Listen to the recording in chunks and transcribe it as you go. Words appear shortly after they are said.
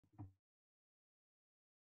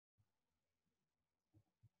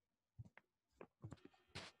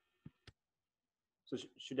So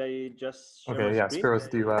should I just share Okay, my yeah, screen? Spyros,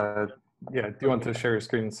 do you want to share your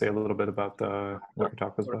screen and say a little bit about what your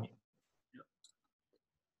talk was about?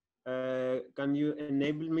 Can you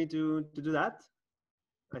enable me to do that?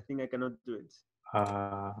 I think I cannot do it.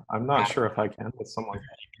 I'm not sure if I can, but someone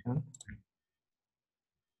can.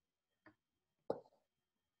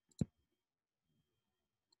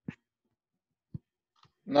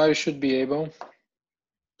 Now you should be able.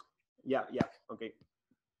 Yeah, okay.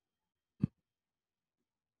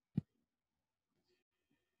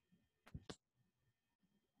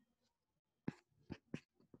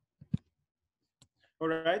 All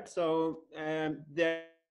right, so the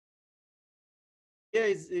idea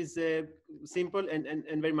is simple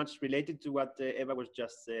and very much related to what Eva was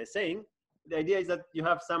just saying. The idea is that you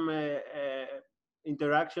have some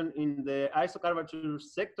interaction in the isocurvature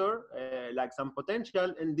sector, like some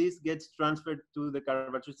potential, and this gets transferred to the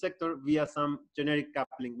curvature sector via some generic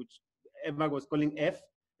coupling, which Eva was calling F,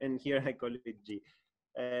 and here I call it G.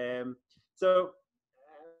 So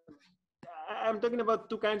I'm talking about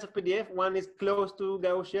two kinds of PDF. One is close to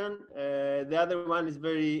Gaussian. The other one is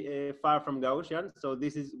very far from Gaussian. So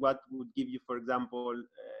this is what would give you, for example,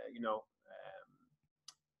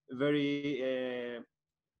 very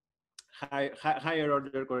higher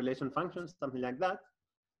order correlation functions, something like that.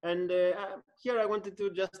 And here I wanted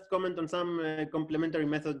to just comment on some complementary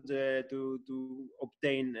methods to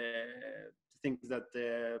obtain things that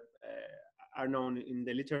are known in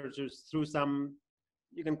the literature through some,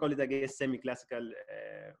 you can call it, I guess, semi-classical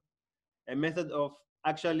a method of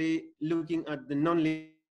actually looking at the non-linear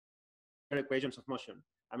equations of motion.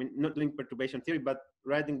 I mean, not doing perturbation theory, but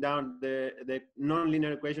writing down the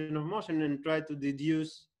non-linear equation of motion and try to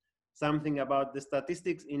deduce something about the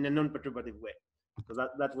statistics in a non-perturbative way. So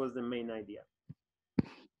that was the main idea.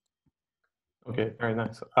 Okay, very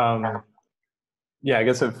nice. Yeah, I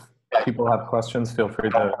guess if people have questions, feel free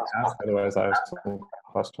to ask. Otherwise, I have some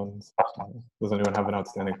questions. Does anyone have an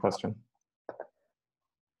outstanding question?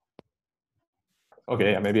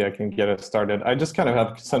 Okay, yeah, maybe I can get us started. I just kind of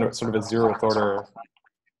have sort of a zeroth order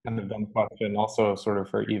kind of dumb question, also sort of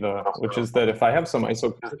for Eva, which is that if I have some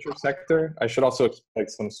isocurvature sector, I should also expect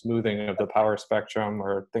some smoothing of the power spectrum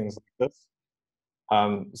or things like this.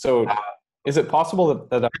 So is it possible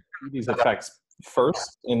that I see these effects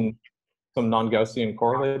first in some non-Gaussian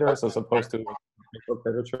correlators as opposed to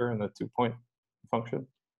isocurvature in the 2-point function?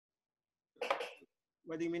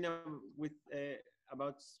 What do you mean with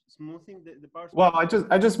about smoothing the power spectrum? Well,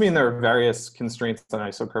 I just mean there are various constraints on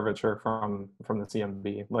isocurvature from the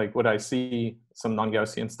CMB. Like, would I see some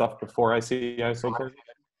non-Gaussian stuff before I see isocurvature?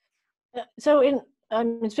 So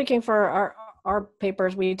speaking for our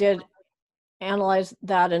papers, we did analyze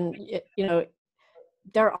that, and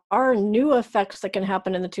there are new effects that can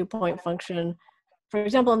happen in the 2-point function. For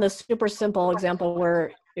example, in this super simple example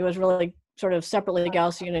where it was really sort of separately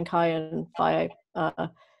Gaussian and chi and phi,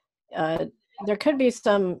 there could be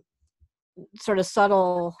some sort of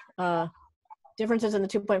subtle differences in the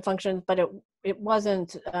 2-point function, but it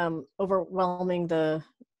wasn't overwhelming the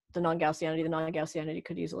non-Gaussianity. The non-Gaussianity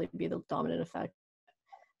could easily be the dominant effect.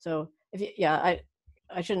 So I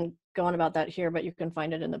shouldn't go on about that here, but you can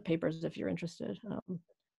find it in the papers if you're interested.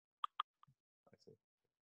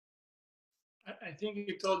 I think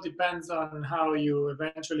it all depends on how you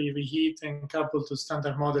eventually reheat and couple to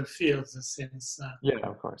standard model fields, since yeah,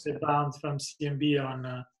 of course, the bounds from CMB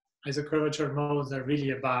on isocurvature modes are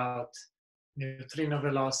really about neutrino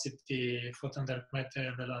velocity, photon dark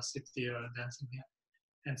matter velocity, or density.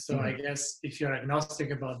 And so I guess if you're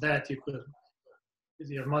agnostic about that, you could,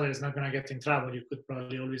 your model is not going to get in trouble. You could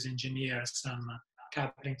probably always engineer some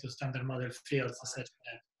coupling to standard model fields such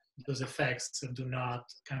that those effects do not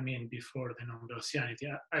come in before the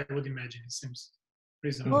non-Gaussianity. I would imagine it seems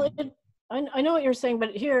reasonable. Well, I know what you're saying,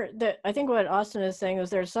 but here, I think what Austin is saying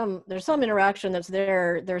is there's some interaction that's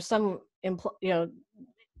there. There's some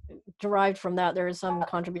derived from that. There is some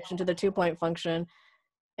contribution to the 2-point function,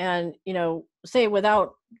 and say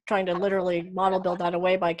without trying to literally model build that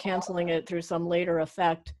away by canceling it through some later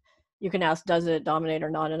effect, you can ask, does it dominate or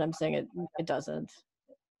not? And I'm saying it doesn't.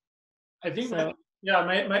 I think. So, yeah,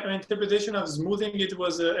 my interpretation of smoothing it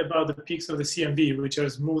was about the peaks of the CMB, which are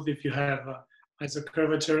smooth if you have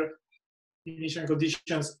isocurvature initial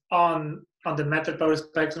conditions on the matter power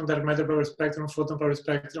spectrum, dark matter power spectrum, photon power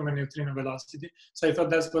spectrum, and neutrino velocity. So I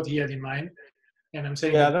thought that's what he had in mind. And I'm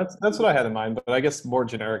saying, yeah, that's what I had in mind. But I guess more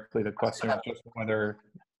generically, the question is just whether,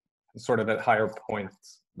 sort of at higher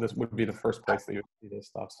points, this would be the first place that you would see this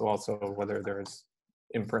stuff. So also whether there's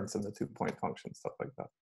inference in the 2-point function, stuff like that.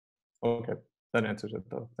 Okay, that answers it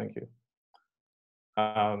though. Thank you.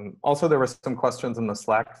 Also, there were some questions in the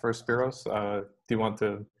Slack for Spyros. Do you want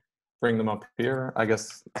to bring them up here? I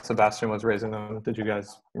guess Sebastian was raising them. Did you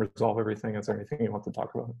guys resolve everything? Is there anything you want to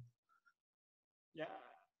talk about? Yeah,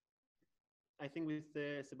 I think with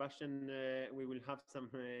Sebastian, we will have some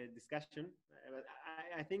discussion. But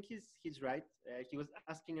I think he's right. He was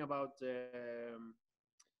asking about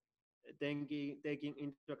taking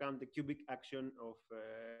into account the cubic action of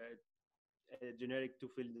a generic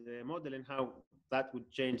two-field model and how that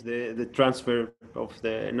would change the transfer of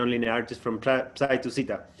the nonlinearities from psi to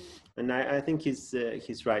zeta. And I think he's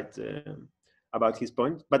right about his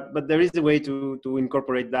point. But there is a way to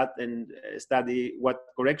incorporate that and study what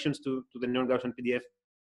corrections to the non-Gaussian PDF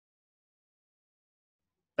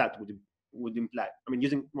that would imply. I mean,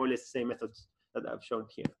 using more or less the same methods that I've shown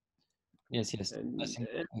here. Yes, yes, And,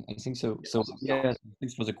 I think so. So yeah,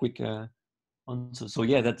 thanks for the quick answer. So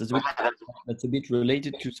yeah, that's a bit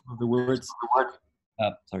related to some of the words.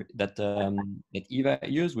 Sorry, that Eva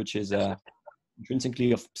used, which is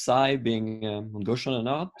intrinsically of psi being non-Gaussian or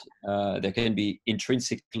not. There can be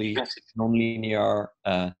intrinsically nonlinear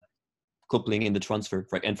coupling in the transfer,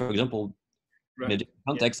 right? And for example, in a different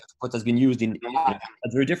context, what has been used in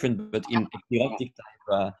very different, but in epileptic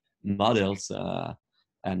type models,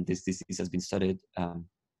 and this has been studied.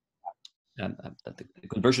 That the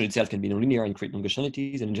conversion itself can be nonlinear and create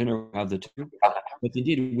non-Gaussianities, and in general have the two. But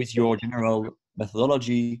indeed, with your general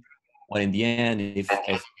methodology, well, in the end, if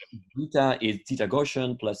beta is theta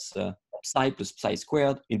Gaussian plus psi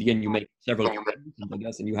squared, in the end you make several I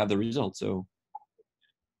guess, and you have the result. So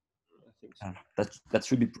that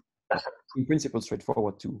should be in principle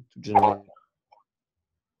straightforward to generate.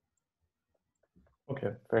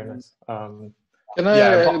 Okay, very nice. Can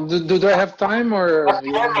I, do I have time, or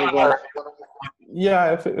you want to move on?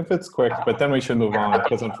 Yeah, if it's quick, but then we should move on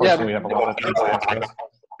because unfortunately we have a lot of things to discuss.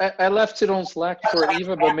 I left it on Slack for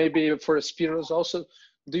Eva, but maybe for Spyros also.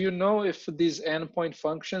 Do you know if these endpoint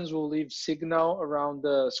functions will leave signal around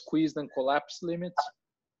the squeezed and collapsed limits?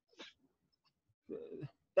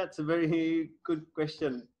 That's a very good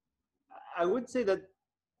question. I would say that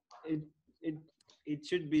it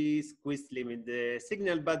should be squeezed limit the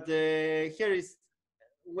signal, but here is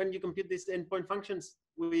when you compute these endpoint functions,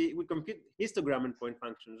 we compute histogram endpoint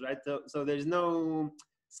functions, right? So there's no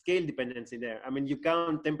scale dependency there. I mean, you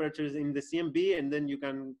count temperatures in the CMB, and then you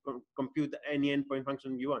can compute any endpoint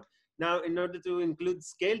function you want. Now, in order to include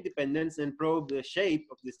scale dependence and probe the shape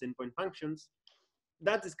of these endpoint functions,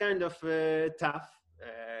 that is kind of tough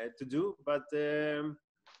to do, but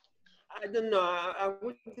I don't know. I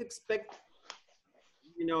would expect,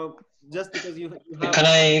 just because you have...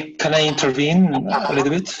 Can I intervene a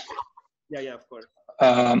little bit? Yeah, of course.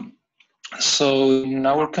 So in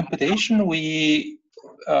our computation, we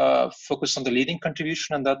focused on the leading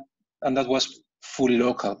contribution, and that was fully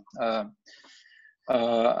local,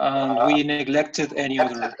 and we neglected any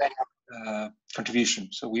other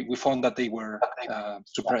contribution. So we found that they were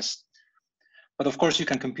suppressed. But of course, you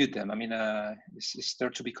can compute them. I mean, it's there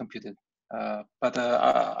to be computed. But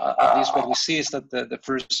at least what we see is that the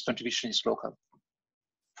first contribution is local,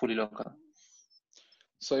 fully local.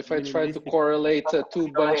 So if I try to correlate two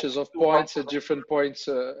bunches of points at different points,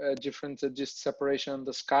 different just separation in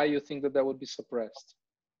the sky, you think that would be suppressed?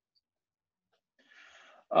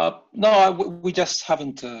 No, we just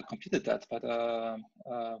haven't computed that. But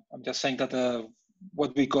I'm just saying that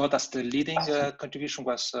what we got as the leading contribution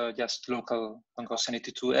was just local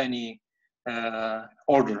non-Gaussianity to any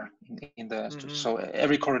order in the so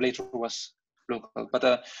every correlator was local, but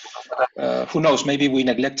who knows, maybe we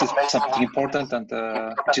neglected something important and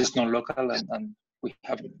which is non-local, and we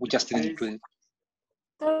just didn't include it.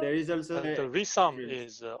 There is also the resum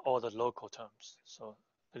is all the local terms, so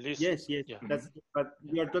at least yes, yeah. But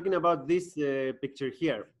we are talking about this picture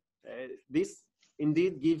here. This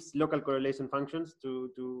indeed gives local correlation functions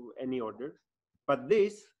to any order, but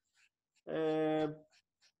this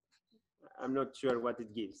I'm not sure what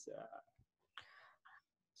it gives.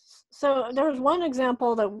 So there was one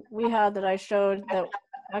example that we had that I showed that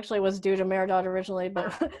actually was due to Meridot originally,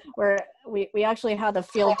 but where we actually had the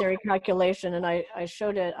field theory calculation, and I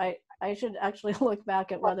showed it. I should actually look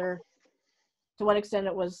back at whether, to what extent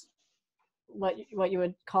it was what you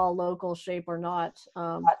would call local shape or not.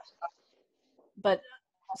 But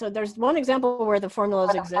so there's one example where the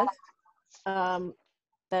formulas exist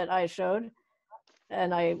that I showed,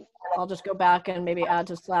 and I'll just go back and maybe add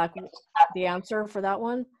to Slack the answer for that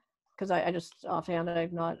one, because I just offhand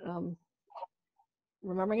I'm not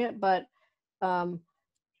remembering it. But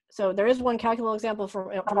so there is one calculable example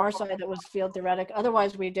from our side that was field theoretic.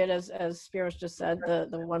 Otherwise, we did, as Spyros just said, the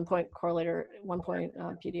 1-point correlator, 1-point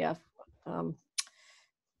PDF.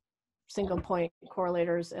 single point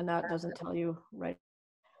correlators, and that doesn't tell you right.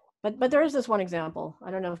 But there is this one example.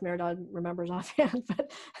 I don't know if Meridad remembers offhand,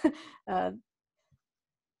 but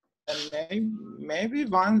maybe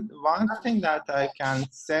one thing that I can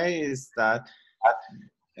say is that,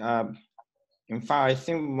 in fact, I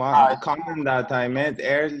think one comment that I made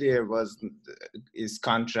earlier is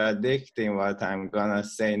contradicting what I'm gonna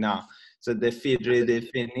say now. So the field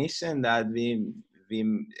redefinition that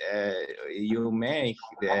you make,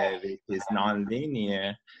 which is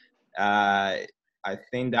nonlinear, I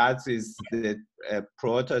think that is the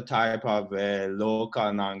prototype of a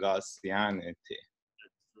local non-Gaussianity.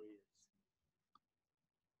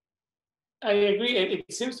 I agree.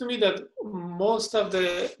 It seems to me that most of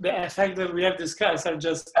the effects that we have discussed are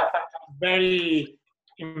just very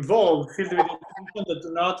involved field redefinition that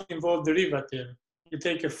do not involve derivative. You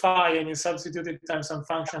take a phi and you substitute it times some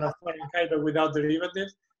function of phi and chi, but without derivative.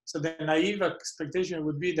 So the naive expectation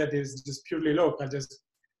would be that it's just purely local.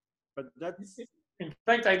 But that's, in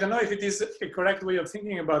fact, I don't know if it is a correct way of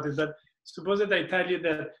thinking about it, but suppose that I tell you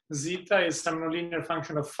that zeta is some nonlinear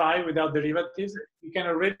function of phi without derivatives. You can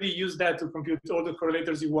already use that to compute all the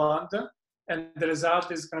correlators you want, and the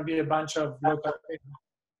result is going to be a bunch of local things.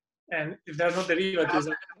 And if there are no derivatives,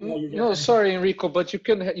 no, sorry, Enrico, but you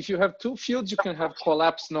can, if you have two fields, you can have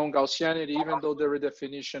collapsed non-Gaussianity, even though the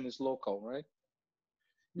redefinition is local, right?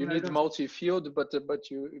 You need multi-field, but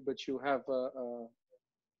you have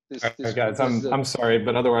this. Guys, I'm sorry,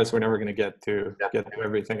 but otherwise we're never going to get to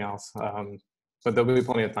everything else. But there'll be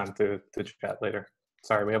plenty of time to chat later.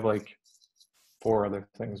 Sorry, we have like 4 other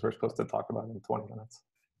things we're supposed to talk about in 20 minutes.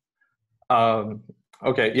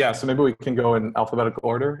 Okay, yeah, so maybe we can go in alphabetical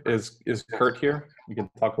order. Is Kurt here? You can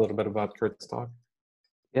talk a little bit about Kurt's talk.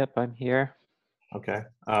 Yep, I'm here. Okay.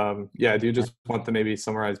 Yeah, do you just want to maybe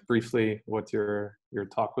summarize briefly what your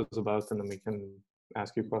talk was about, and then we can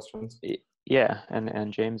ask you questions? Yeah,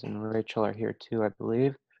 and James and Rachel are here too, I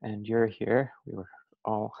believe, and you're here. We were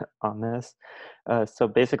all on this. So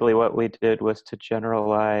basically what we did was to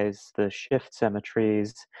generalize the shift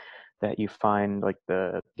symmetries that you find, like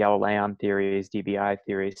the Galilean theories, DBI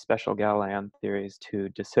theories, special Galilean theories, to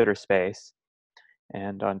de Sitter space.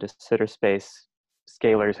 And on de Sitter space,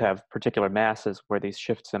 scalars have particular masses where these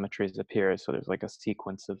shift symmetries appear. So there's like a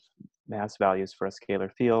sequence of mass values for a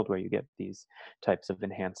scalar field where you get these types of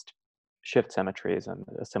enhanced shift symmetries, and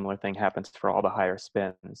a similar thing happens for all the higher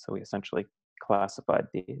spins. So we essentially classified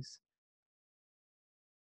these.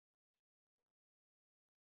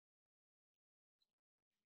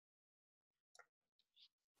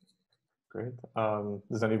 Great.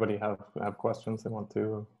 Does anybody have questions they want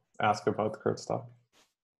to ask about Kurt's talk?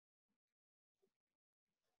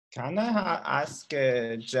 Can I ask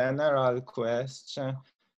a general question?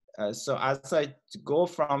 So as I go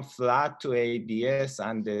from flat to ADS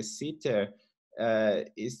and the sitter,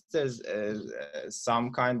 is there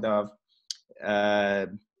some kind of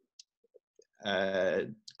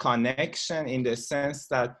connection, in the sense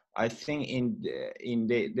that I think in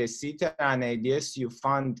the sitter and ADS you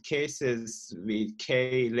found cases with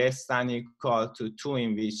k less than or equal to 2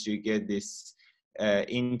 in which you get this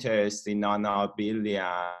interest in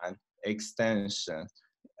non-abelian extension.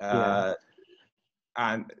 Yeah.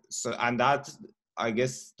 And that, I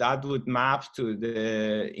guess that would map to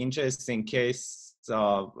the interesting case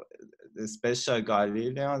of the special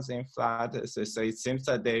Galileans in flat. So it seems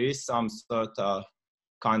that there is some sort of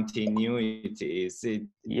continuity. Is it,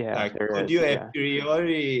 yeah, like, could you a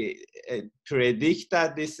priori predict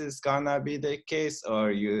that this is gonna be the case,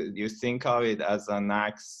 or you think of it as an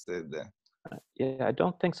accident? Yeah, I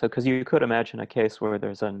don't think so, because you could imagine a case where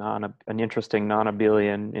there's an interesting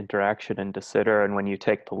non-abelian interaction in de Sitter, and when you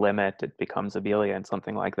take the limit, it becomes abelian,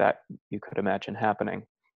 something like that. You could imagine happening,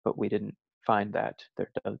 but we didn't find that.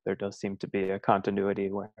 There does seem to be a continuity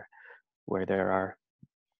where there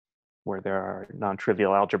are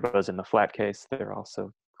non-trivial algebras in the flat case. There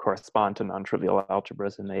also correspond to non-trivial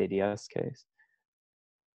algebras in the ADS case.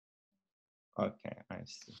 Okay, I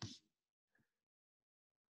see.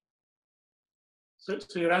 So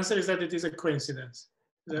your answer is that it is a coincidence?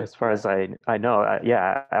 As far as I know,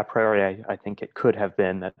 yeah, a priori, I think it could have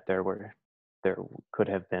been that there could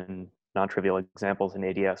have been non-trivial examples in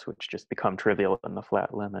ADS which just become trivial in the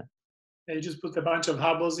flat limit. And you just put a bunch of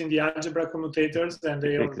Hubbles in the algebra commutators, and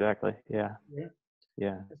they exactly, yeah.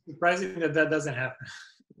 Yeah. It's surprising that doesn't happen.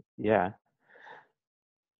 Yeah.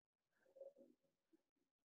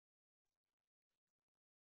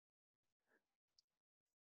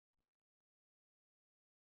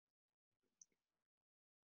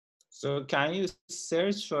 So can you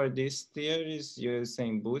search for these theories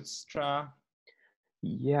using Bootstrap?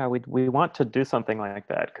 Yeah, we want to do something like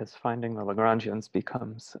that because finding the Lagrangians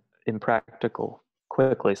becomes impractical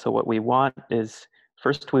quickly. So what we want is,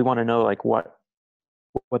 first we want to know like what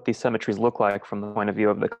these symmetries look like from the point of view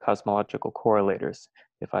of the cosmological correlators.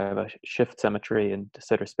 If I have a shift symmetry in de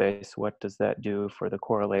Sitter space, what does that do for the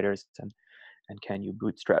correlators? And can you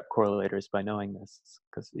bootstrap correlators by knowing this?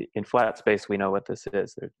 Because in flat space, we know what this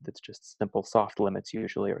is. It's just simple soft limits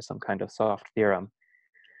usually, or some kind of soft theorem.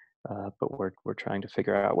 But we're trying to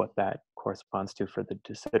figure out what that corresponds to for the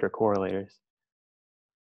de Sitter correlators.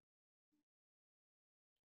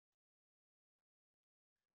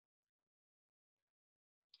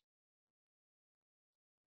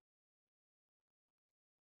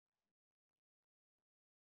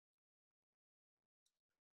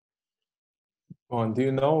 Well, and do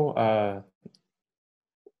you know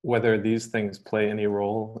whether these things play any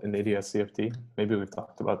role in ADS-CFT? Maybe we've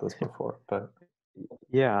talked about this before, but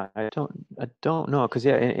Yeah, I don't know, because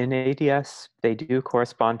yeah, in ADS they do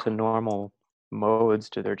correspond to normal modes.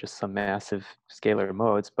 They're just some massive scalar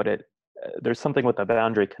modes, but there's something with the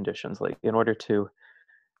boundary conditions. Like in order to,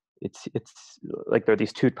 it's like there are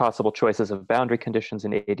these two possible choices of boundary conditions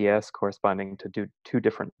in ADS corresponding to two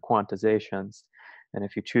different quantizations. And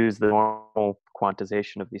if you choose the normal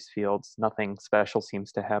quantization of these fields, nothing special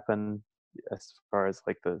seems to happen as far as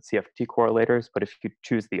like the CFT correlators. But if you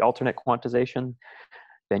choose the alternate quantization,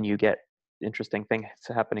 then you get interesting things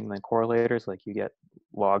happening in the correlators, like you get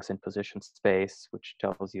logs in position space, which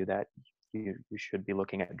tells you that you should be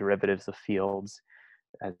looking at derivatives of fields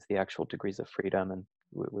as the actual degrees of freedom, and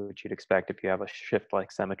which you'd expect if you have a shift-like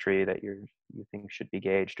symmetry that you think should be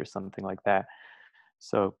gauged or something like that.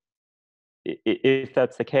 So if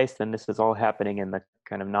that's the case, then this is all happening in the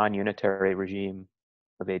kind of non-unitary regime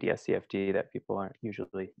of ADS-CFT that people aren't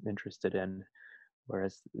usually interested in,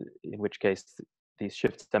 whereas in which case these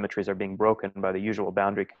shift symmetries are being broken by the usual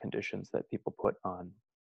boundary conditions that people put on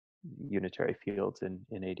unitary fields in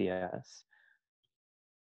ADS.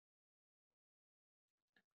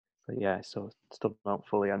 But yeah, so still don't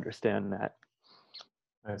fully understand that.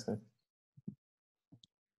 I see.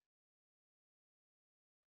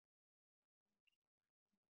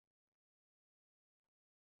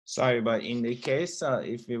 Sorry, but in the case,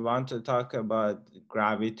 if we want to talk about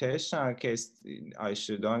gravitational case, I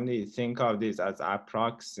should only think of this as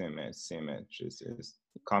approximate symmetries,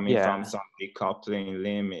 coming from some decoupling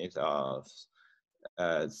limit of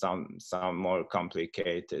some more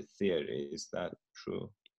complicated theory. Is that true?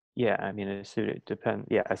 Yeah, I mean, it depends.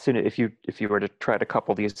 Yeah, if you were to try to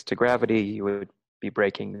couple these to gravity, you would be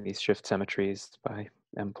breaking these shift symmetries by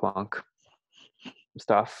M Planck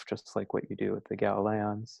stuff, just like what you do with the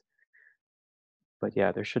Galileans. But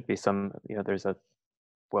yeah, there should be some, there's a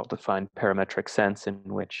well-defined parametric sense in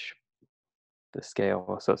which the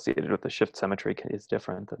scale associated with the shift symmetry is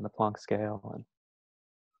different than the Planck scale. And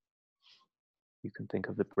you can think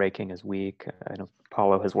of the breaking as weak. I know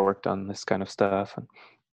Paulo has worked on this kind of stuff.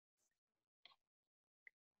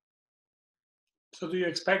 So do you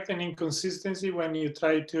expect an inconsistency when you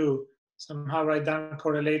try to somehow write down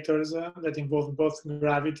correlators that involve both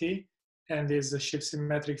gravity and these shift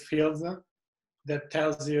symmetric fields that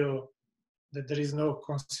tells you that there is no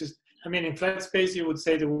consistent, I mean, in flat space, you would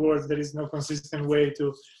say the words, there is no consistent way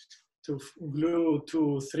to glue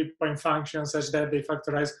two 3-point functions such that they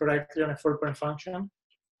factorize correctly on a 4-point function?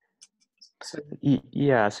 So,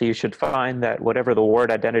 yeah, so you should find that whatever the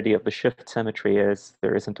word identity of the shift symmetry is,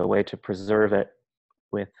 there isn't a way to preserve it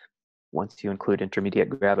once you include intermediate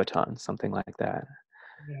gravitons, something like that.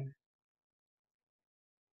 yeah.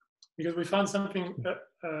 Because we found something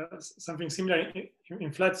similar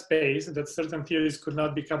in flat space, that certain theories could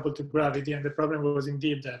not be coupled to gravity, and the problem was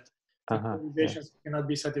indeed that the correlations cannot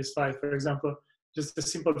be satisfied. For example, just a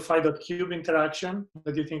simple phi dot cube interaction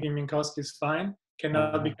that you think in Minkowski is fine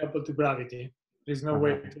cannot be coupled to gravity. There's no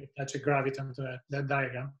way to attach a graviton to that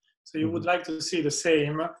diagram. So you would like to see the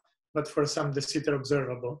same, but for some de Sitter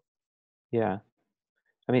observable. Yeah,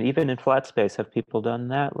 I mean, even in flat space, have people done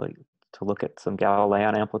that? Like to look at some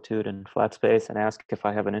Galilean amplitude in flat space and ask if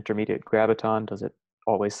I have an intermediate graviton, does it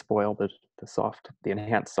always spoil the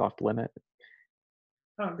enhanced soft limit?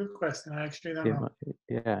 Oh, good question. I actually don't know.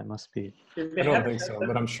 Yeah, it must be. I don't think so,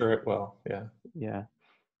 but I'm sure it will. Yeah. Yeah.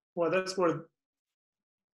 Well, that's where,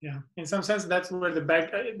 yeah, in some sense, that's where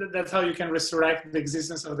that's how you can resurrect the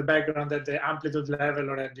existence of the background at the amplitude level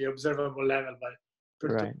or at the observable level by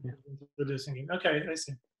introducing it. Okay, I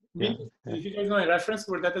see. Yeah. If you guys know a reference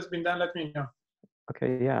where that has been done, let me know.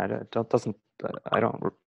 Okay, yeah,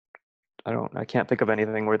 I can't think of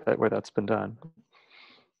anything where that's been done.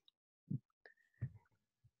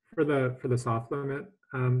 For the soft limit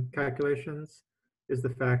calculations, is the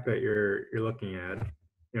fact that you're looking at,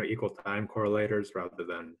 equal time correlators rather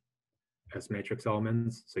than S matrix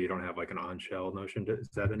elements, so you don't have like an on-shell notion. Is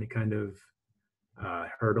that any kind of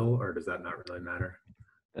hurdle, or does that not really matter?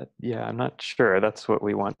 Yeah, I'm not sure. That's what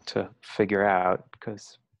we want to figure out,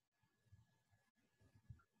 because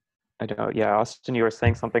I don't. Yeah, Austin, you were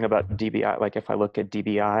saying something about DBI. Like if I look at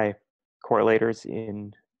DBI correlators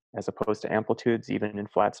in as opposed to amplitudes, even in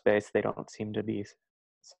flat space, they don't seem to be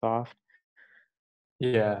soft.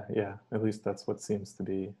 Yeah, at least that's what seems to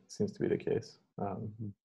be the case.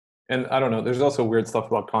 And I don't know, there's also weird stuff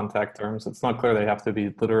about contact terms. It's not clear they have to be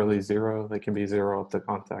literally zero. They can be zero up to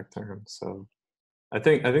contact terms. So I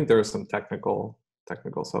think there are some technical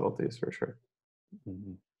subtleties for sure.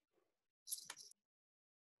 Mhm.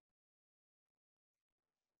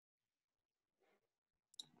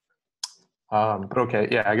 But okay,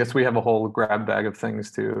 yeah, I guess we have a whole grab bag of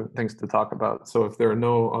things to talk about. So if there are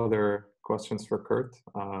no other questions for Kurt,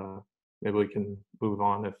 maybe we can move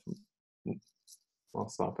on. If I'll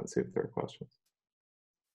stop and see if there are questions.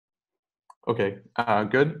 Okay,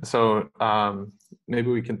 good. So maybe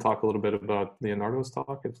we can talk a little bit about Leonardo's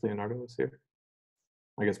talk, if Leonardo is here.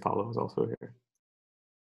 I guess Paolo is also here.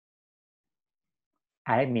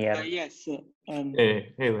 I'm here. Yes.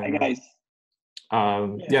 Hey, Leonardo. Hi, guys.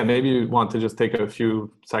 Yeah, maybe you want to just take a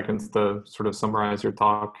few seconds to sort of summarize your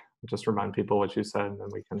talk, just remind people what you said, and then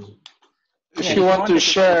we can. If you want to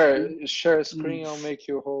share a screen, I'll make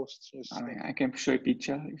you host. I can show a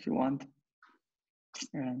picture if you want.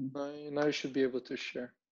 Now you should be able to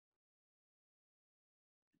share.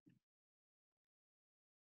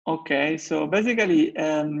 Okay, so basically,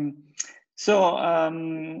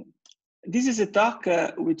 this is a talk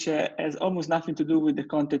which has almost nothing to do with the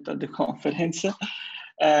content of the conference,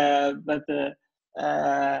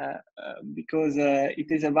 because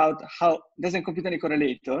it is about how doesn't compute any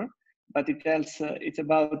correlator, but it's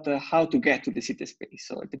about how to get to the CT space.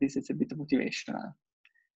 So at least it's a bit motivational.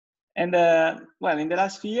 And well, in the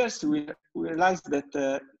last few years, we realized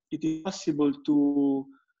that it is possible to,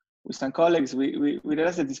 with some colleagues, we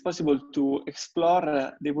realized that it's possible to explore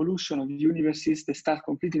the evolution of universes that start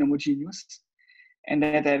completely homogeneous and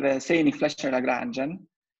that have, say, an inflation Lagrangian,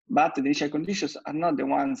 but the initial conditions are not the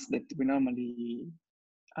ones that we normally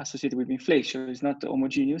associate with inflation. It's not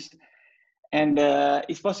homogeneous. And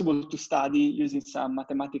it's possible to study using some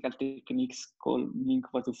mathematical techniques called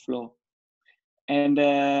mean-quadratic flow. And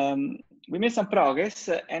we made some progress,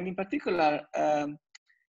 and in particular,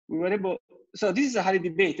 we were able. So this is highly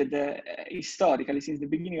debated historically since the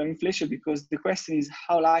beginning of inflation, because the question is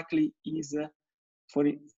how likely is for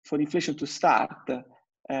inflation to start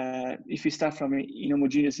if you start from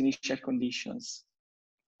inhomogeneous initial conditions,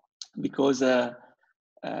 because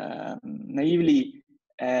naively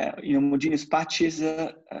inhomogeneous patches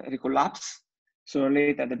recollapse. So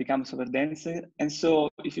later they become super dense. And so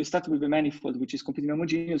if you start with a manifold which is completely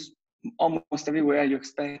homogeneous, almost everywhere you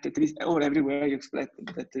expect, at least, or everywhere you expect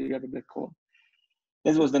that you have a black hole.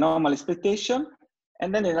 This was the normal expectation.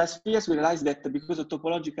 And then in the last few years, we realized that because of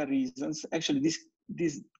topological reasons, actually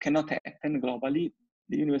this cannot happen globally.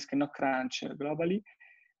 The universe cannot crunch globally.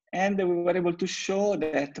 And we were able to show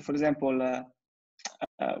that, for example,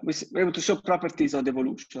 we were able to show properties of the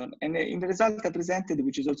evolution. And in the result I presented,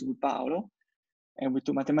 which is also with Paolo, and with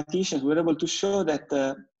two mathematicians, we were able to show that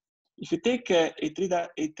if you take a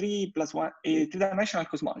three-dimensional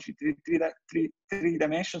cosmology, three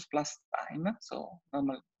dimensions plus time, so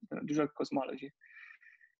normal usual cosmology,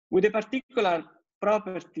 with the particular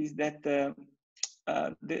properties that there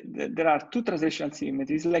are two translational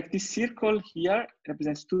symmetries, like this circle here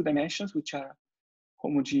represents two dimensions which are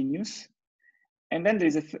homogeneous. And then there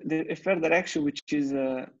is a third direction which is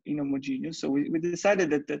inhomogeneous. So we decided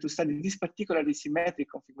that to study this particularly symmetric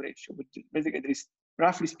configuration, which basically there is,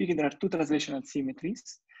 roughly speaking, there are two translational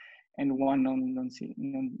symmetries and one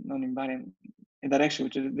non-invariant direction,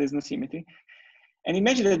 which there's no symmetry. And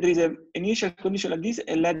imagine that there is an initial condition like this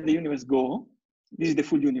and let the universe go. This is the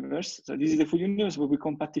full universe. So this is the full universe where we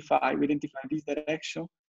compactify, we identify this direction,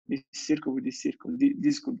 this circle with this circle.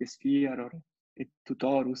 This could be a sphere or a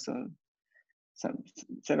torus or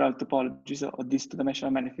several topologies of this two-dimensional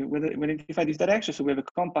manifold. We identify this direction, so we have a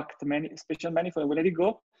compact special manifold, we let it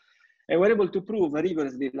go, and we're able to prove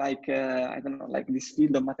rigorously, like I don't know, like this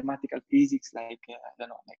field of mathematical physics, like I don't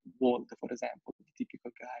know, like Wald, for example, the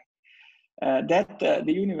typical guy, that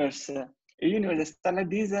the universe, a universe that starts like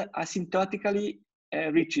this, asymptotically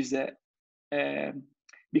reaches,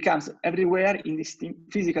 becomes everywhere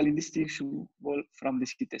physically indistinguishable from the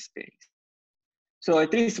CT space. So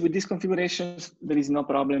at least with these configurations, there is no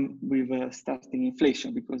problem with starting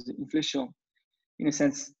inflation, because inflation, in a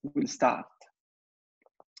sense, will start.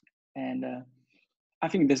 And I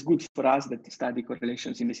think that's good for us that study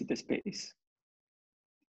correlations in the Sitte space.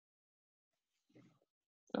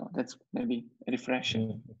 So that's maybe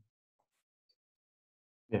refreshing.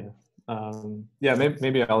 Yeah. Yeah,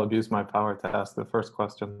 maybe I'll abuse my power to ask the first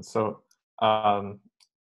question. So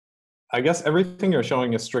I guess everything you're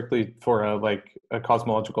showing is strictly for a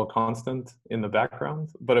cosmological constant in the background.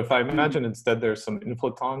 But if I imagine instead there's some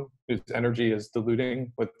inflaton whose energy is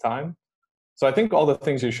diluting with time. So I think all the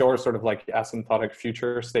things you show are sort of like asymptotic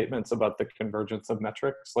future statements about the convergence of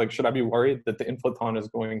metrics. Like, should I be worried that the inflaton is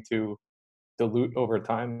going to dilute over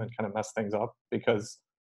time and kind of mess things up? Because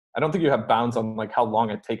I don't think you have bounds on like how long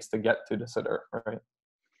it takes to get to the sitter, right?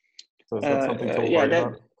 So is that something to worry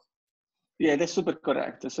about? Yeah, that's super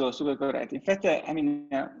correct. So super correct. In fact, I mean,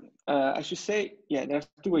 I should say, yeah, there are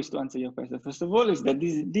two ways to answer your question. First of all, is that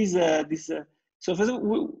so first of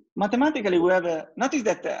all, mathematically we have notice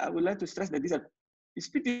that I would like to stress that it's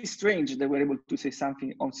pretty strange that we're able to say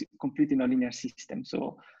something on completely nonlinear system.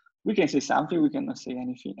 So we can say something, we cannot say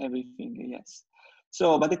anything, everything, yes.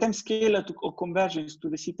 So, but the time scale of convergence to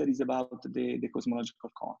the sitter is about the cosmological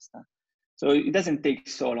constant. So it doesn't take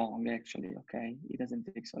so long, actually, okay? It doesn't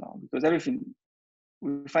take so long because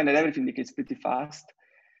we find that everything decays pretty fast.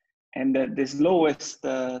 And the slowest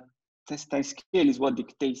test time scale is what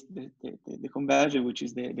dictates the convergence, which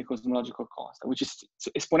is the cosmological constant, which is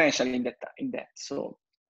exponential in that. So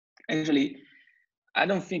actually, I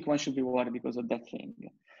don't think one should be worried because of that thing.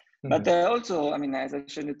 But also, I mean, as I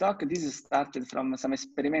showed in the talk, this started from some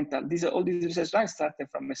experimental, all these research lines started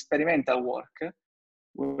from experimental work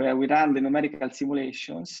where we ran the numerical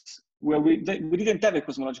simulations where we didn't have a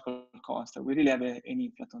cosmological constant. We really have an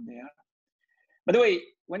inflaton there. By the way,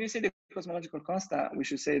 when you say the cosmological constant, we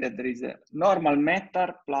should say that there is a normal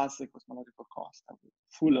matter plus a cosmological constant,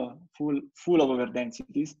 full of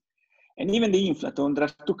overdensities. And even the inflaton, there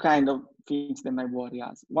are two kinds of things that might worry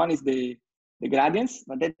us. One is the gradients,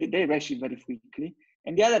 but they vanish very quickly.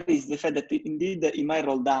 And the other is the fact that indeed it might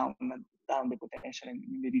roll down the potential and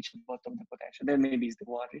we reach the bottom of the potential. That maybe is the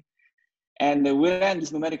worry. And we ran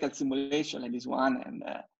this numerical simulation like this one, and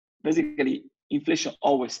basically inflation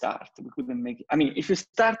always starts. We couldn't make it. I mean, if you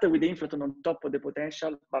start with the inflaton on top of the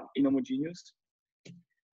potential, but inhomogeneous,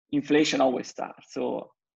 inflation always starts.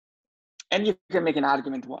 So, and you can make an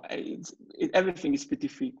argument why everything is pretty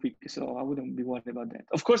quick, so I wouldn't be worried about that.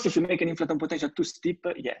 Of course, if you make an inflaton potential too steep,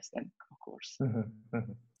 yes, then of course.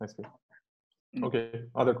 I see. Okay,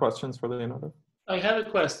 other questions for Leonardo? I have a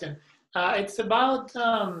question. It's about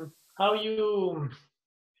how you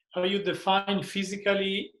define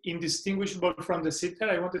physically indistinguishable from the sitter.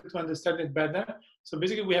 I wanted to understand it better. So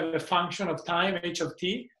basically we have a function of time, h of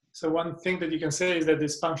t. So one thing that you can say is that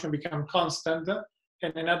this function becomes constant.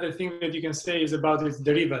 And another thing that you can say is about its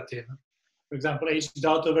derivative. For example, h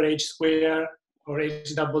dot over h square or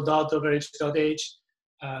h double dot over h dot h.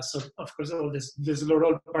 So of course, all these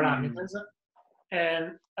low-roll parameters.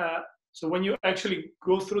 And so when you actually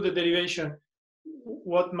go through the derivation,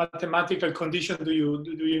 what mathematical condition do you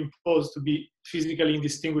impose to be physically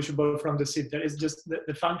indistinguishable from the sitter? Is just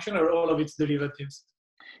the function or all of its derivatives?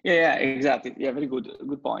 Yeah, exactly. Yeah, very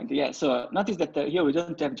good point. Yeah, so notice that here we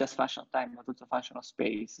don't have just function of time, but also function of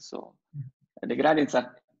space. So the gradients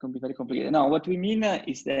can be very complicated. Now, what we mean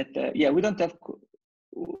is that, yeah, we don't have,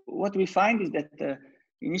 what we find is that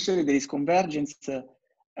initially there is convergence to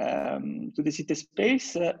the Sitte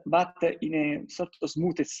space, but in a sort of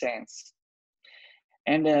smoothed sense.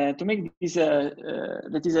 And to make this,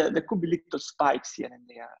 there could be little spikes here and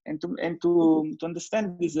there. And to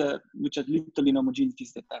understand this, which are little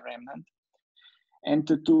inhomogeneities that are remnant, and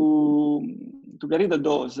to get rid of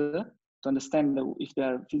those, to understand if they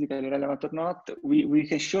are physically relevant or not, we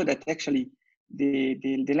can show that actually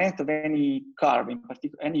the length of any curve, in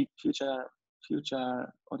particular, any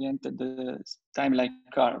future-oriented time-like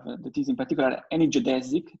curve, that is in particular any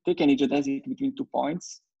geodesic, take any geodesic between 2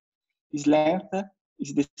 points, this length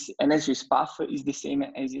is this, and as its path is the same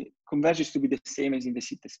as it converges to be the same as in the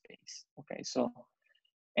Sitte space. Okay, so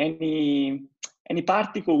any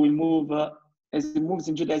particle will move as it moves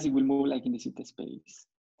in geodesic will move like in the Sitte space.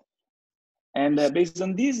 And based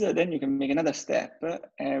on this, then you can make another step,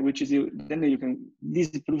 which is this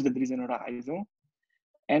proves that there is an horizon,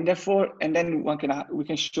 and therefore, and then we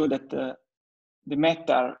can show that the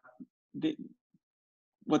matter.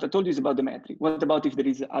 What I told you is about the metric. What about if there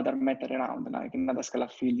is other matter around, like another scalar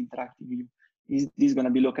field interacting with you? Is this going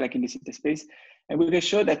to be look like in the Sitte space? And we can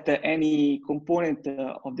show that any component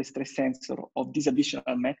of the stress tensor of this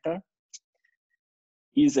additional matter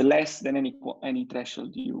is less than any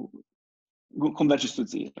threshold you converges to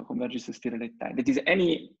zero, converges to stereolite time. That is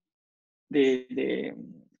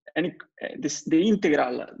the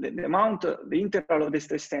integral, the amount, the integral of the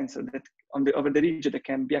stress tensor that over the region that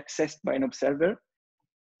can be accessed by an observer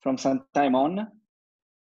from some time on,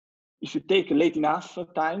 if you take late enough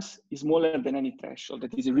times, is smaller than any threshold.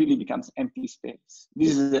 That is, it really becomes empty space.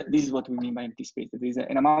 This is what we mean by empty space. That is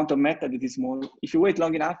an amount of matter that is small. If you wait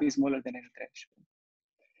long enough, it's smaller than any threshold.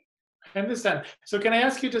 I understand. So can I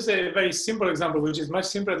ask you to say a very simple example, which is much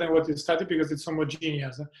simpler than what you studied because it's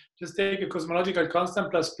homogeneous. Just take a cosmological constant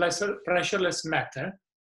plus pressureless matter.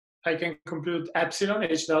 I can compute epsilon,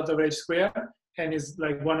 h dot over h squared, and it's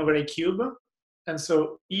like 1 over a cube. And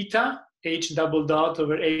so eta, h double dot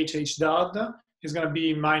over h dot is going to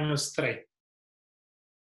be -3.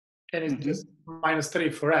 And it's just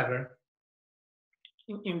 -3 forever.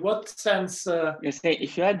 In what sense? You say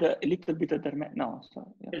if you add a little bit of a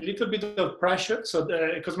little bit of pressure, so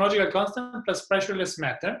the cosmological constant plus pressureless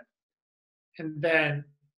matter, and then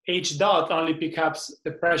h dot only picks up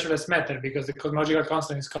the pressureless matter because the cosmological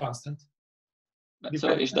constant is constant. So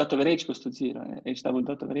h dot over h goes to 0. H double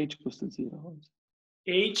dot over h goes to 0.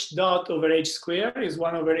 H dot over h squared is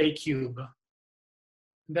 1 over a cube.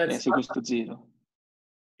 That's equals to 0.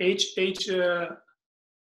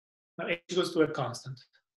 No, h goes to a constant.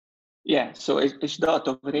 Yeah, so h dot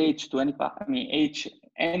over h to any part, I mean h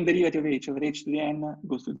n derivative of h over h to the n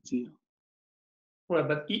goes to 0. Well,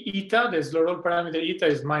 but eta, the slow-roll parameter eta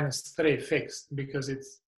is -3 fixed because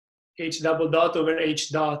it's h double dot over h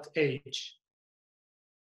dot h.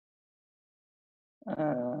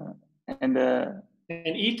 And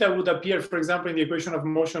eta would appear, for example, in the equation of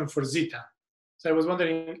motion for zeta. So I was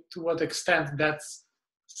wondering to what extent that's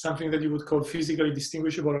something that you would call physically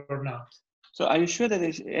distinguishable or not. So are you sure that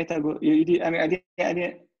eta go? I mean, I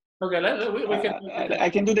didn't. Okay, we can. I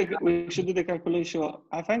can do the. We should do the calculation.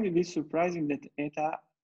 I find it a bit surprising that eta.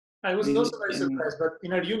 I was also very surprised, but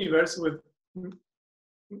in our universe with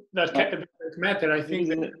that matter, I think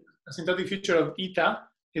the asymptotic feature of eta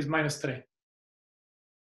is -3.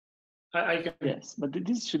 I can. Yes, but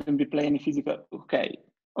this shouldn't be playing physical. Okay,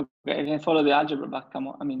 I can follow the algebra, but come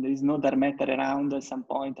on. I mean, there is no dark matter around at some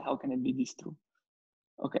point. How can it be this true?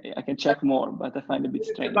 Okay, I can check more, but I find it a bit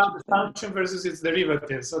strange. About the function versus its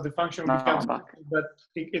derivative. So the function becomes, but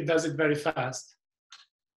it does it very fast.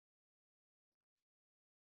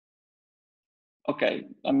 Okay,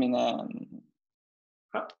 I mean,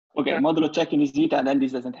 okay, modulo checking is zeta, and then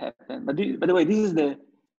this doesn't happen. But by the way, this is the,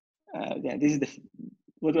 this is the.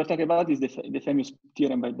 What we're talking about is the famous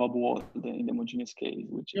theorem by Bob Wald in the homogeneous case,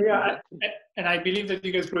 which and I believe that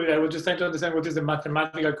you guys proved it. I was just trying to understand what is the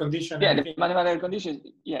mathematical condition. Yeah, the mathematical condition,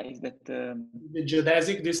 is that the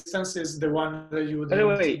geodesic distance is the one that you would. By the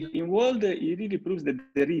way, in Wald, it really proves that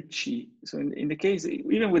the Ricci. So in the case,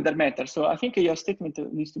 even with the matter, so I think your statement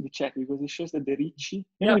needs to be checked because it shows that the Ricci.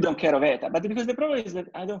 Maybe we don't care of eta, but because the problem is that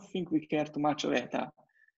I don't think we care too much of eta.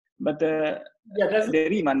 But the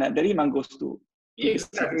Riemann goes to.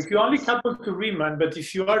 Exactly. If you only couple to Riemann, but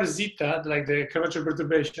if you are zeta, like the curvature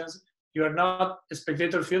perturbations, you are not a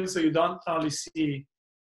spectator field, so you don't only see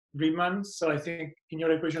Riemann. So I think in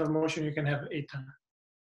your equation of motion, you can have eta.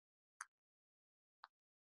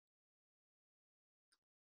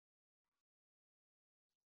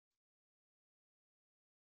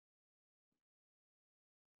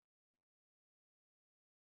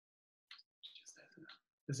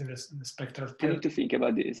 In the spectral I need to think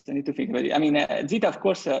about this. I need to think about it. I mean, zeta, of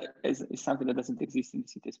course, is something that doesn't exist in the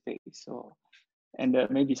zeta space. So, and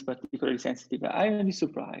maybe it's particularly sensitive. I'm be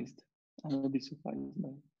surprised. I'm a bit surprised.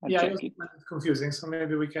 Yeah, it's confusing. So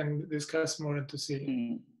maybe we can discuss more and to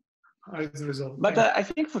see how it's resolved. But I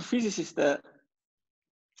think for physicists,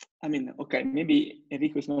 I mean, okay, maybe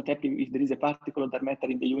Enrico is not happy if there is a particle of dark matter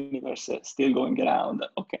in the universe still going around.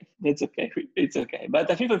 Okay, that's okay. It's okay.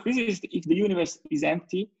 But I think for physicists, if the universe is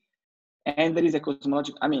empty and there is a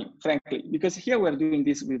cosmological, I mean, frankly, because here we're doing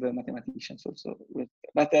this with mathematicians also.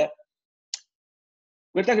 But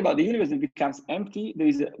we're talking about the universe that becomes empty. There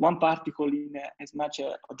is one particle in as much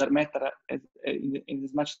of dark matter as in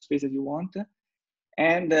as much space as you want.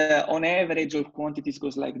 And on average, all quantities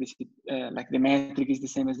goes like this, like the metric is the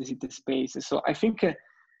same as the zeta space. So I think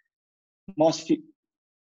most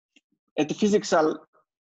at the physical,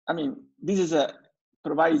 I mean, this is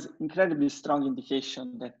provides incredibly strong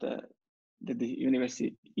indication that that the universe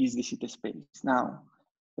is the zeta space. Now,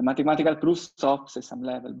 the mathematical proof stops at some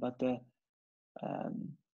level, but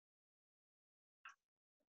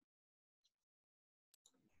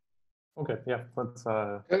okay, yeah, let's.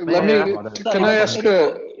 Let me. Can I ask?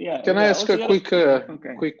 Can I ask a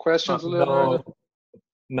quick questions, Leonardo?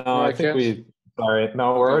 No, I think Sorry,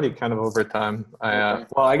 no, we're already kind of over time. Okay.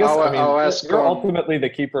 Well, I guess I'll ask you're ultimately the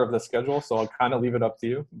keeper of the schedule, so I'll kind of leave it up to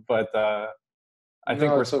you. But I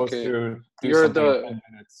think No, we're it's supposed okay. to do You're something in the 10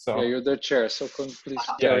 minutes. So yeah, you're the chair. So please yeah,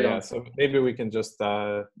 carry yeah. on. So maybe we can just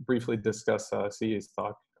briefly discuss Siyi's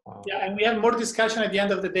talk. Yeah, and we have more discussion at the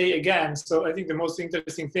end of the day again. So I think the most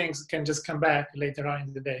interesting things can just come back later on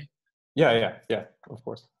in the day. Yeah, of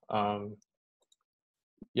course.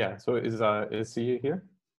 Yeah. So is Siyi here?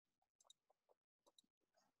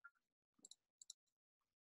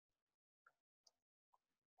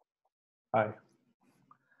 Hi.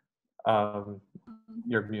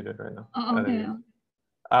 You're muted right now. Oh, okay.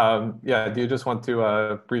 Yeah, do you just want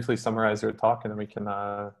to briefly summarize your talk and then we can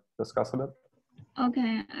discuss a bit?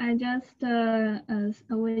 Okay,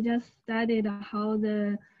 we just studied how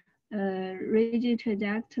the rigid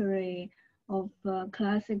trajectory of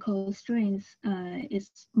classical strings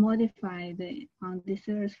is modified on the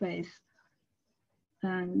surface,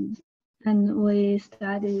 and we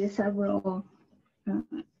studied several.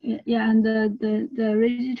 And the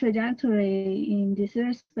rigid trajectory in the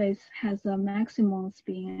space has a maximum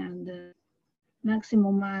spin and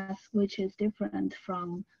maximum mass, which is different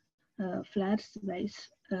from flat space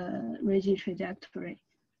rigid trajectory.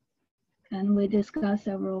 And we discussed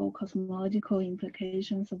several cosmological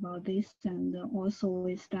implications about this, and also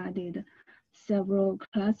we studied several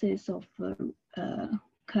classes of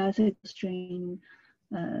classic string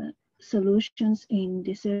solutions in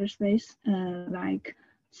the space, like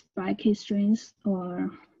spiky strings or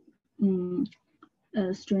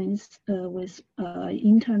strings with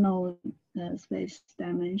internal space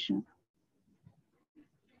dimension.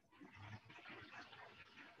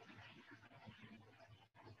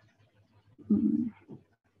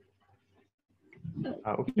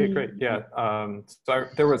 Okay, great. Yeah. So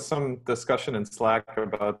there was some discussion in Slack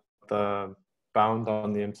about the bound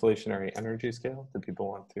on the inflationary energy scale. Do people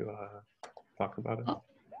want to talk about it?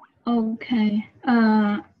 Okay.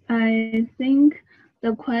 I think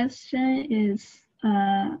the question is,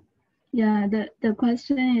 the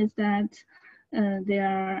question is that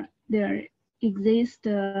there exists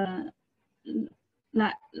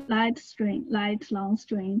light long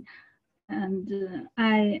string, and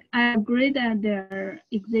I agree that there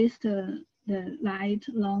exist the light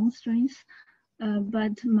long strings,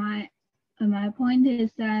 but my point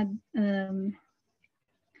is that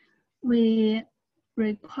we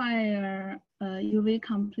require UV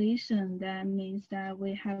completion. That means that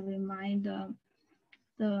we have in mind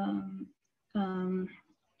the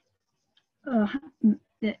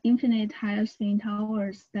infinite higher spin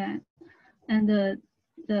towers and the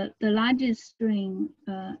largest string,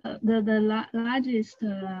 the largest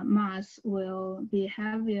mass will be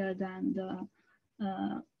heavier than the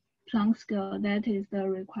Planck scale. That is the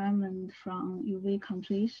requirement from UV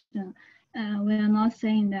completion. We are not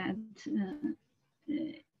saying that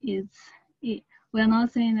we are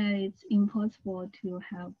not saying that it's impossible to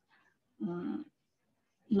have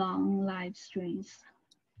long light strings.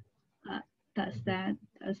 Does that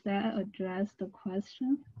address the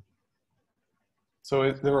question?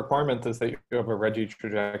 So the requirement is that you have a Reggie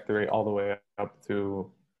trajectory all the way up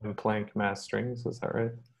to Planck mass strings. Is that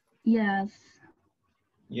right? Yes.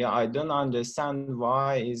 Yeah, I don't understand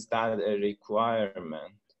why is that a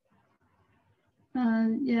requirement.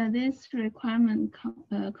 Yeah, this requirement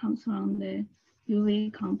comes from the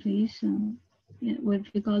UV completion,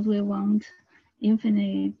 because we want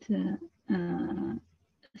infinite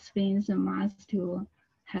spins and mass to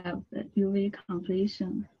have the UV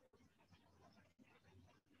completion.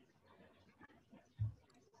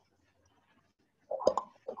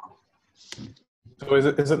 So is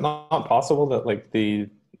it not possible that like the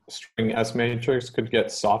string S matrix could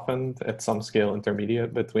get softened at some scale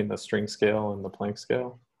intermediate between the string scale and the Planck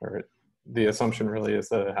scale? Or the assumption really is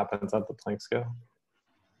that it happens at the Planck scale?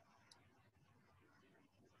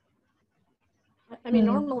 I mean,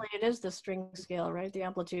 normally it is the string scale, right? The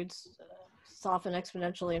amplitudes soften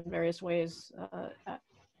exponentially in various ways at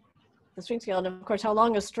the string scale. And of course, how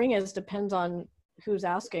long a string is depends on who's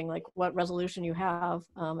asking, like what resolution you have.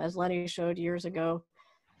 As Lenny showed years ago,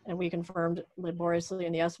 and we confirmed laboriously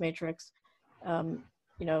in the S matrix, you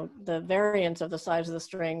know, the variance of the size of the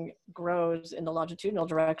string grows in the longitudinal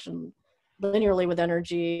direction linearly with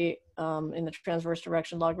energy, in the transverse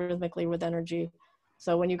direction logarithmically with energy.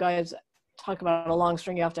 So when you guys talk about a long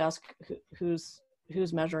string, you have to ask who's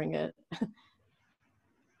measuring it.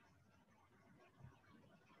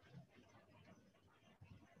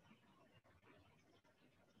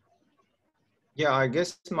 Yeah, I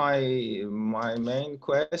guess my main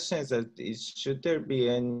question is that should there be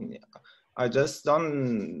any, I just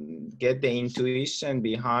don't get the intuition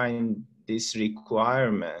behind this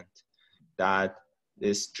requirement that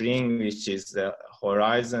the string, which is the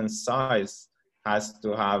horizon size, has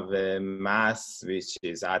to have a mass which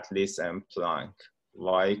is at least m Planck.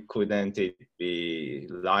 Why couldn't it be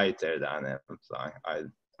lighter than m Planck?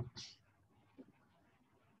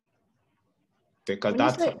 Because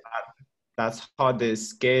that's how the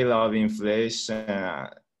scale of inflation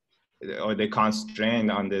or the constraint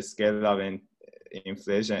on the scale of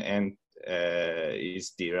inflation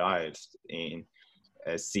is derived in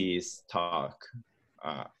Siyi's talk.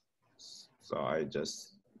 So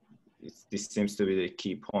this seems to be the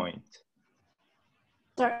key point.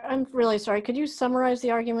 Sorry, I'm really sorry. Could you summarize the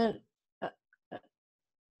argument?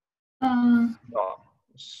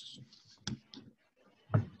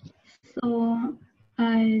 So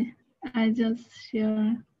I just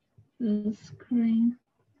share the screen.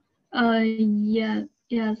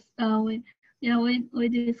 We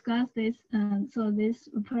discussed this. So this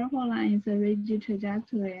purple line is a rigid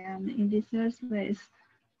trajectory, and in this space,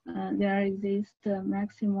 there exists a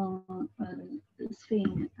maximum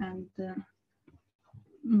spin. And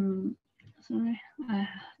sorry, I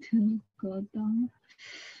have to go down.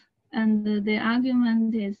 And the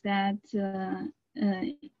argument is that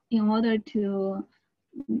in order to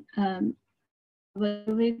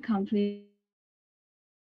very complete,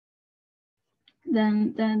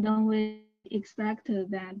 then we expect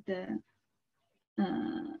that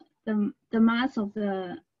the mass of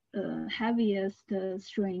the heaviest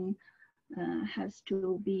string has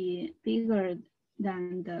to be bigger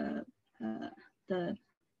than the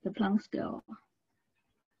Planck scale.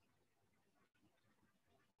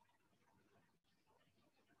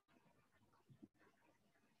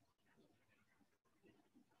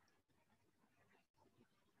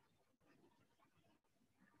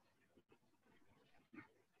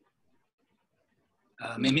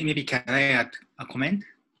 Maybe can I add a comment?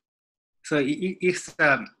 So if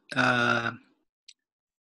the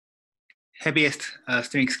heaviest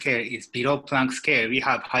string scale is below Planck scale, we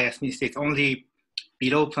have highest mean states only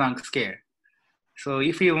below Planck scale. So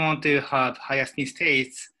if we want to have highest mean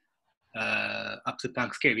states up to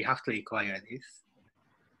Planck scale, we have to require this.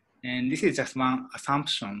 And this is just one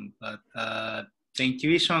assumption, but the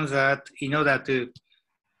intuition that in order to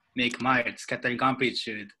make mild scattering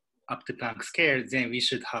amplitude up to Planck scale, then we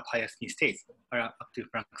should have highest mean states up to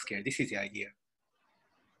Planck scale. This is the idea.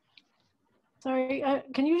 Sorry,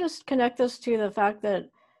 can you just connect this to the fact that,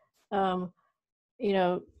 you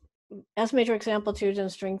know, S matrix amplitudes in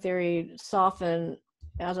string theory soften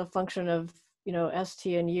as a function of, you know,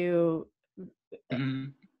 ST and U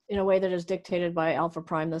in a way that is dictated by alpha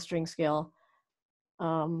prime, the string scale.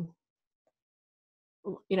 You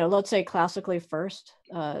know, let's say classically first,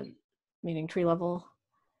 meaning tree level.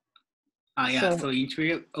 Yeah, so in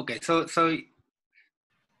tree, okay, so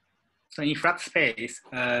in flat space,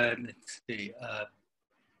 let's see,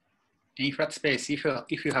 in flat space, if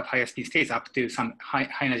you have higher speed states up to some high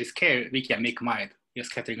energy scale, we can make mild your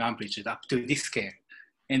scattering amplitude up to this scale.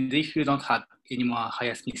 And if you don't have any more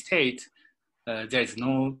higher speed state, there is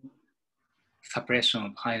no suppression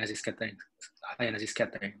of high energy scattering.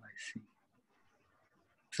 I see.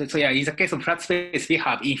 So yeah, in the case of flat space, we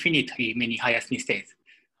have infinitely many higher speed states.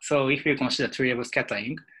 So if you consider tree-level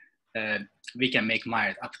scattering, we can make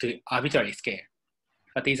mild up to arbitrary scale.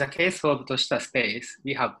 But in the case of Toshita space,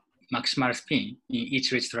 we have maximal spin in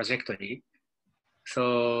each ridge trajectory.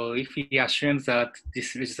 So if we assume that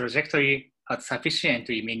this ridge trajectory has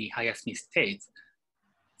sufficiently many higher spin states,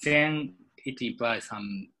 then it implies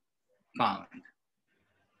some bound.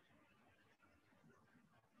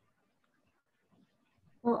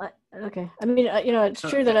 Well, okay. I mean, you know, it's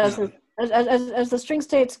true that as the string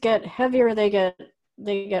states get heavier, they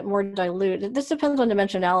get more dilute. This depends on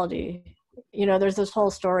dimensionality. You know, there's this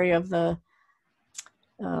whole story of the,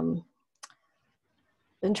 in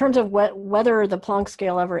terms of whether the Planck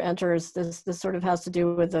scale ever enters, this sort of has to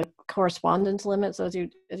do with the correspondence limit. So as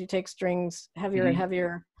you take strings heavier and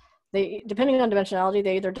heavier, they, depending on dimensionality,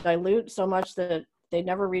 they either dilute so much that they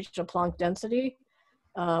never reach a Planck density,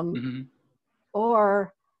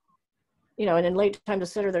 or, you know, and in late time de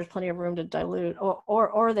Sitter, there's plenty of room to dilute,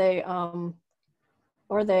 or they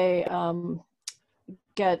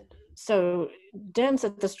get so dense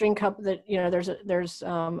that the string cup that, you know, there's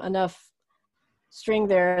enough string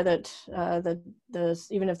there that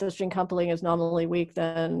even if the string coupling is nominally weak,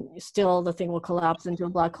 then still the thing will collapse into a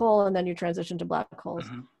black hole, and then you transition to black holes.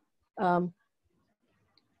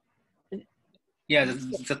 Yeah,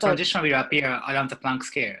 the transition will appear around the Planck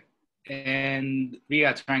scale. And we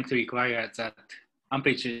are trying to require that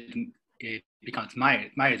amplitude becomes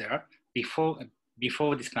milder before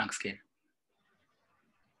this Planck scale.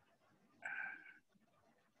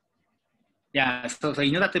 Yeah, so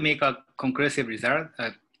in order to make a conclusive result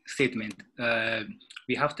statement,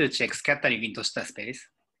 we have to check scattering in Toshita space,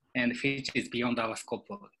 and which is beyond our scope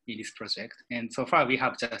in this project. And so far, we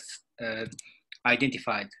have just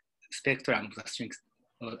identified spectrum of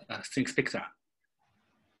the string spectra.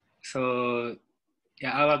 So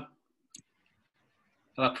yeah,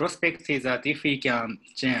 our prospect is that if we can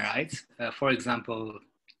generalize, for example,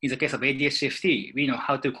 in the case of ADS-CFT, we know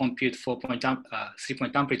how to compute 3-point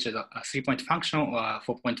amplitude, 3-point function or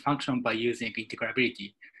 4-point function by using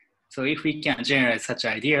integrability. So if we can generate such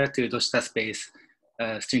idea to Toshita space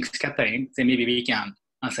string scattering, then maybe we can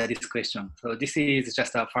answer this question. So this is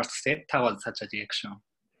just our first step towards such a direction.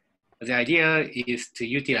 The idea is to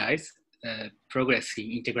utilize progress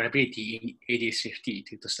in integrability in ADS-CFT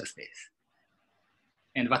to Toshita space.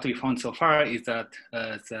 And what we found so far is that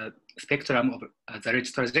the spectrum of the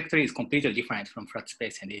ridge trajectory is completely different from flat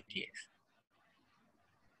space and ADS.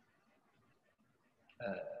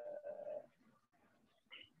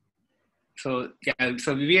 So yeah,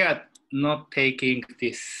 so we are not taking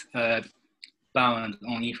this bound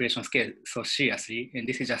on inflation scale so seriously, and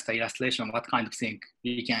this is just an illustration of what kind of thing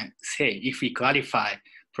we can say if we clarify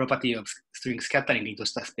property of string scattering in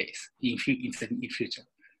Toshita space in future.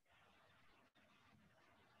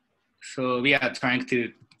 So we are trying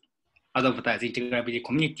to advertise integrability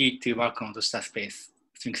community to work on Toshita space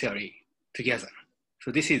string theory together.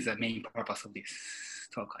 So this is the main purpose of this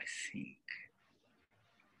talk, I think.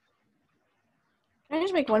 Can I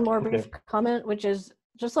just make one more brief comment, which is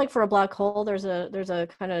just like for a black hole, there's a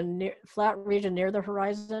kind of flat region near the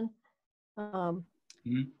horizon,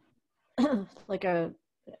 like a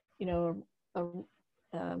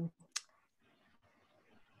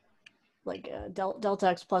delta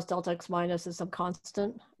x plus delta x minus is some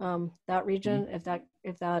constant. That region, if that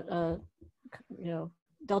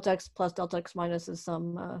delta x plus delta x minus is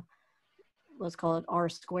some let's call it r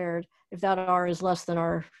squared. If that r is less than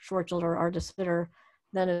r Schwarzschild or r de Sitter,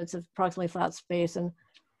 then it's approximately flat space. And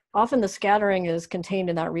often the scattering is contained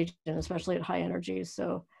in that region, especially at high energies.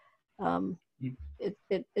 So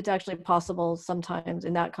it's actually possible sometimes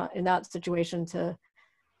in that situation to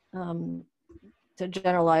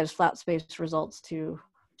generalize flat space results to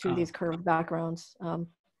these curved backgrounds.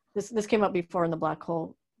 This came up before in the black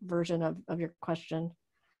hole version of your question.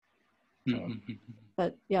 So,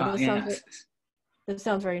 but yeah, this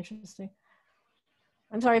sounds very interesting.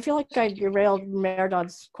 I'm sorry, I feel like I derailed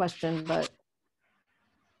Merdad's question, but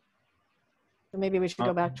maybe we should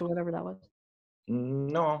go back to whatever that was.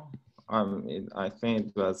 No, I think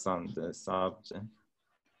it was on the subject.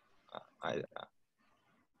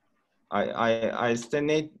 I still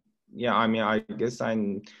need, I guess I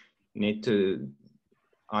need to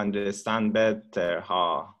understand better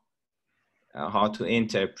how to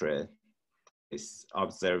interpret this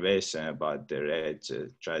observation about the ridge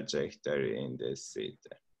trajectory in this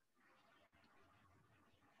theta.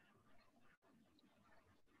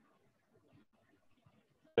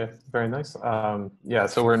 Okay, very nice. Yeah,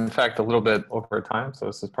 so we're in fact a little bit over time, so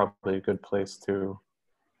this is probably a good place to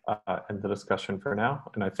end the discussion for now.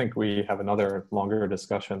 And I think we have another longer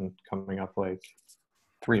discussion coming up like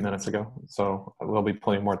 3 minutes ago. So we'll be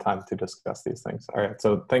plenty more time to discuss these things. All right,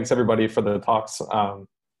 so thanks everybody for the talks.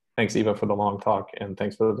 Thanks Eva for the long talk, and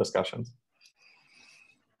thanks for the discussions.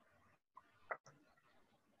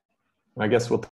 I guess we'll